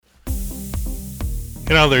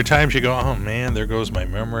There are times you go, oh man, there goes my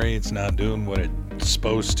memory. It's not doing what it's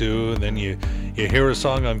supposed to. And then you hear a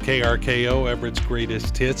song on KRKO, Everett's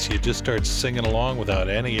Greatest Hits. You just start singing along without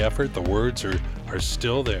any effort. The words are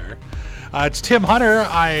still there. It's Tim Hunter.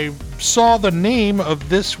 I saw the name of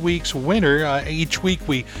this week's winner. Each week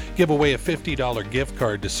we give away a $50 gift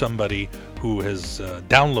card to somebody who has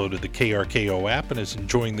downloaded the KRKO app and is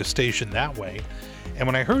enjoying the station that way. And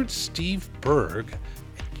when I heard Steve Berg,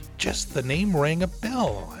 just the name rang a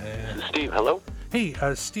bell. Steve, hello? Hey,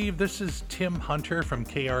 Steve, this is Tim Hunter from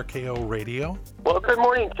KRKO Radio. Well, good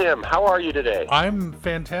morning, Tim. How are you today? I'm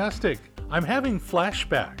fantastic. I'm having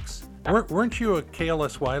flashbacks. Weren't you a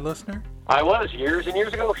KLSY listener? I was, years and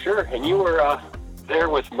years ago, sure. And you were there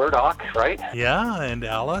with Murdoch, right? Yeah, and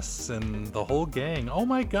Alice and the whole gang. Oh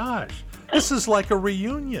my gosh, this is like a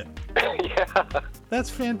reunion. Yeah.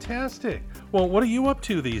 That's fantastic. Well, what are you up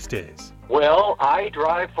to these days? Well, I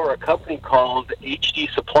drive for a company called HD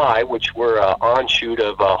Supply, which we're an offshoot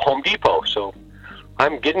of Home Depot. So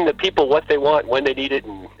I'm getting the people what they want, when they need it,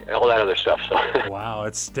 and all that other stuff. So. Wow,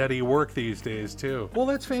 it's steady work these days, too. Well,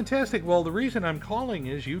 that's fantastic. Well, the reason I'm calling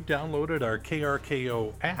is you downloaded our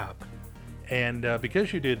KRKO app. And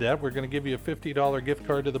because you did that, we're going to give you a $50 gift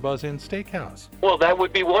card to the Buzz Inn Steakhouse. Well, that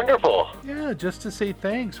would be wonderful. Yeah, just to say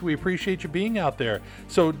thanks. We appreciate you being out there.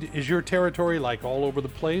 So is your territory like all over the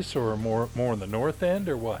place or more in the north end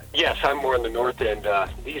or what? Yes, I'm more in the north end.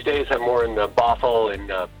 These days I'm more in the Bothell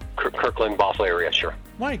and Kirkland, Bothell area, sure.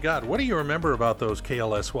 My God, what do you remember about those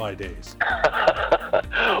KLSY days?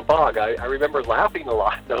 Bog, I remember laughing a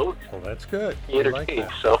lot, though. Well, that's good. Entertained,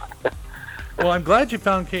 so... Well, I'm glad you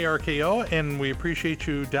found KRKO, and we appreciate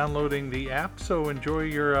you downloading the app, so enjoy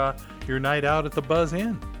your night out at the Buzz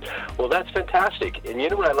Inn. Well, that's fantastic. And you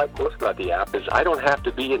know what I like most about the app is I don't have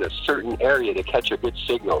to be in a certain area to catch a good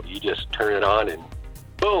signal. You just turn it on and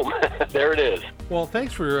boom, there it is. Well,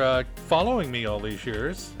 thanks for following me all these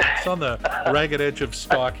years. It's on the ragged edge of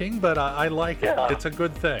stalking, but I like it. It's a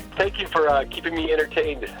good thing. Thank you for keeping me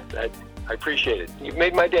entertained. I appreciate it. You've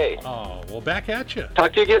made my day. Oh, well, back at you.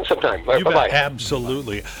 Talk to you again sometime. Bye-bye.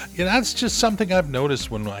 Absolutely. That's just something I've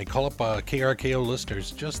noticed when I call up KRKO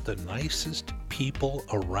listeners, just the nicest people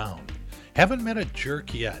around. Haven't met a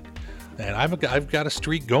jerk yet. And I've got a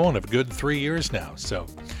streak going of a good 3 years now. So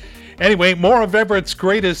anyway, more of Everett's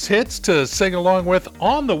greatest hits to sing along with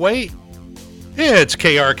on the way. It's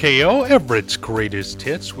KRKO, Everett's greatest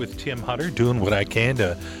hits with Tim Hunter, doing what I can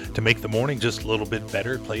to make the morning just a little bit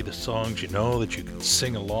better, play the songs you know that you can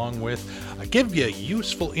sing along with. I give you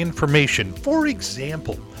useful information. For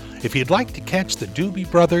example, if you'd like to catch the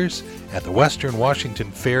Doobie Brothers at the Western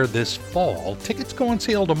Washington Fair this fall, tickets go on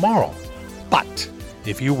sale tomorrow. But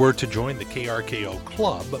if you were to join the KRKO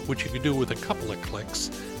Club, which you can do with a couple of clicks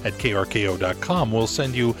at krko.com, we'll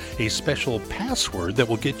send you a special password that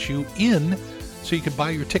will get you in so you can buy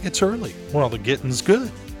your tickets early. Well, the getting's good.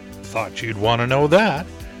 Thought you'd want to know that.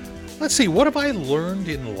 Let's see, what have I learned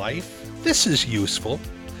in life? This is useful.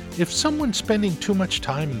 If someone's spending too much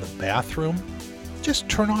time in the bathroom, just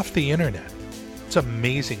turn off the internet. It's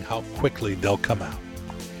amazing how quickly they'll come out.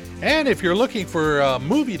 And if you're looking for a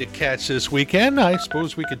movie to catch this weekend, I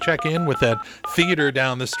suppose we could check in with that theater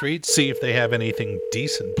down the street, see if they have anything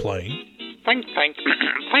decent playing. Thank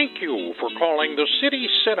you for calling the City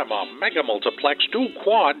Cinema Mega Multiplex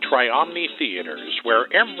Quad Tri-Omni Theaters, where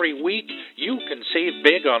every week you can save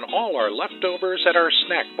big on all our leftovers at our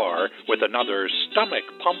snack bar with another Stomach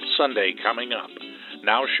Pump Sunday coming up.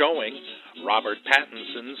 Now showing, Robert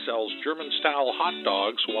Pattinson sells German-style hot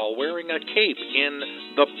dogs while wearing a cape in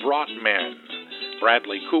The Bratman.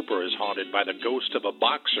 Bradley Cooper is haunted by the ghost of a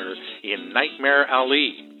boxer in Nightmare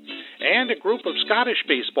Alley. And a group of Scottish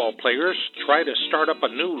baseball players try to start up a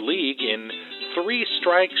new league in Three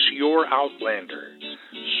Strikes, You're Outlander.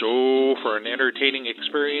 So, for an entertaining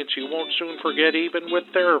experience you won't soon forget even with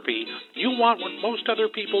therapy, you want what most other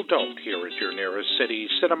people don't here at your nearest City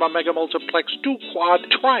Cinema Mega Multiplex Quad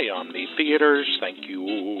Tri-Omni Theaters. Thank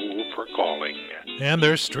you for calling. And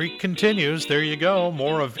their streak continues. There you go.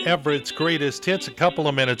 More of Everett's greatest hits a couple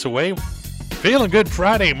of minutes away. Feeling good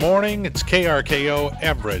Friday morning. It's KRKO,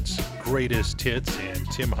 Everett's greatest hits, and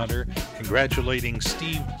Tim Hunter congratulating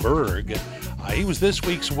Steve Berg. He was this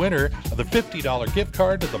week's winner of the $50 gift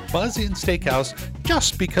card to the Buzz Inn Steakhouse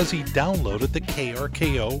just because he downloaded the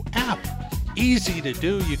KRKO app. Easy to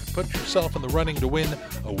do. You can put yourself in the running to win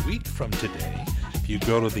a week from today. If you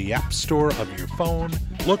go to the App Store of your phone,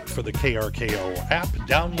 look for the KRKO app,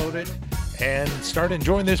 download it, and start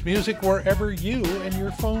enjoying this music wherever you and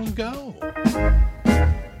your phone go.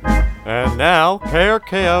 And now,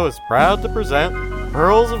 KRKO is proud to present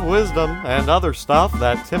pearls of wisdom and other stuff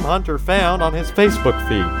that Tim Hunter found on his Facebook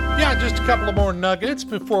feed. Yeah, just a couple of more nuggets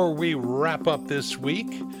before we wrap up this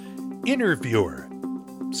week. Interviewer.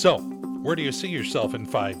 So, where do you see yourself in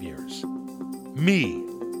 5 years? Me.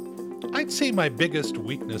 I'd say my biggest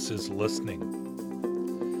weakness is listening.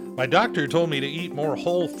 My doctor told me to eat more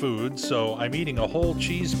whole foods, so I'm eating a whole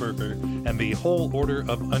cheeseburger and the whole order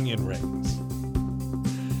of onion rings.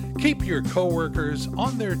 Keep your coworkers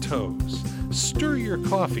on their toes. Stir your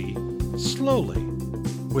coffee slowly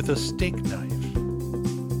with a steak knife.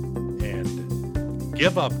 And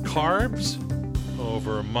give up carbs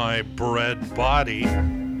over my bread body.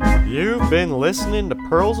 You've been listening to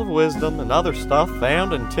Pearls of Wisdom and other stuff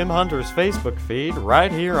found in Tim Hunter's Facebook feed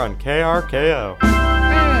right here on KRKO.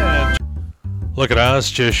 And look at us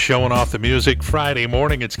just showing off the music. Friday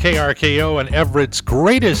morning, it's KRKO and Everett's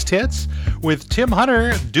Greatest Hits with Tim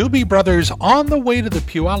Hunter, Doobie Brothers on the way to the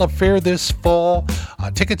Puyallup Fair this fall.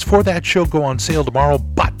 Tickets for that show go on sale tomorrow,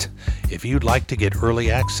 but if you'd like to get early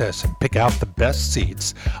access and pick out the best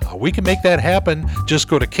seats, we can make that happen. Just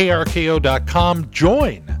go to krko.com,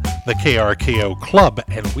 join the KRKO Club,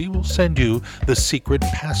 and we will send you the secret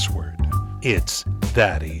password. It's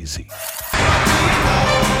that easy.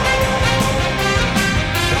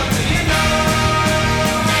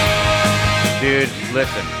 Dude,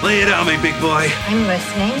 listen. Lay it on me, big boy. I'm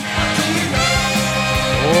listening.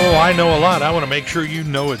 Oh, I know a lot. I want to make sure you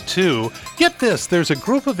know it too. Get this, there's a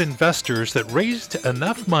group of investors that raised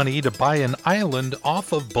enough money to buy an island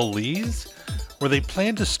off of Belize where they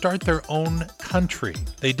plan to start their own country.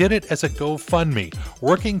 They did it as a GoFundMe.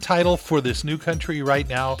 Working title for this new country right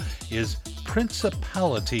now is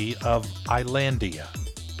Principality of Islandia.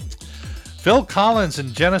 Phil Collins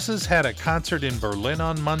and Genesis had a concert in Berlin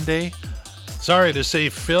on Monday. Sorry to say,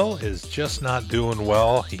 Phil is just not doing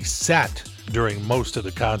well. He sat during most of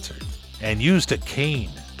the concert and used a cane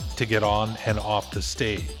to get on and off the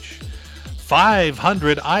stage.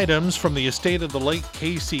 500 items from the estate of the late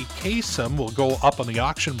Casey Kasem will go up on the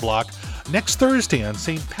auction block next Thursday on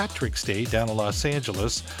St. Patrick's Day down in Los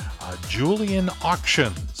Angeles.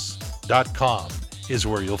 JulianAuctions.com is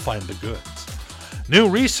where you'll find the goods. New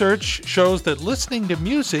research shows that listening to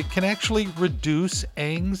music can actually reduce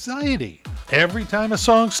anxiety. Every time a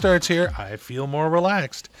song starts here, I feel more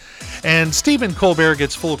relaxed. And Stephen Colbert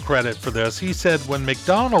gets full credit for this. He said when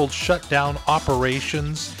McDonald's shut down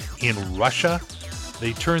operations in Russia,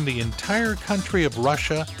 they turned the entire country of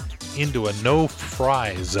Russia into a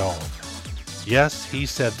no-fry zone. Yes, he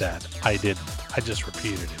said that. I didn't. I just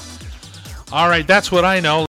repeated it. All right, that's what I know.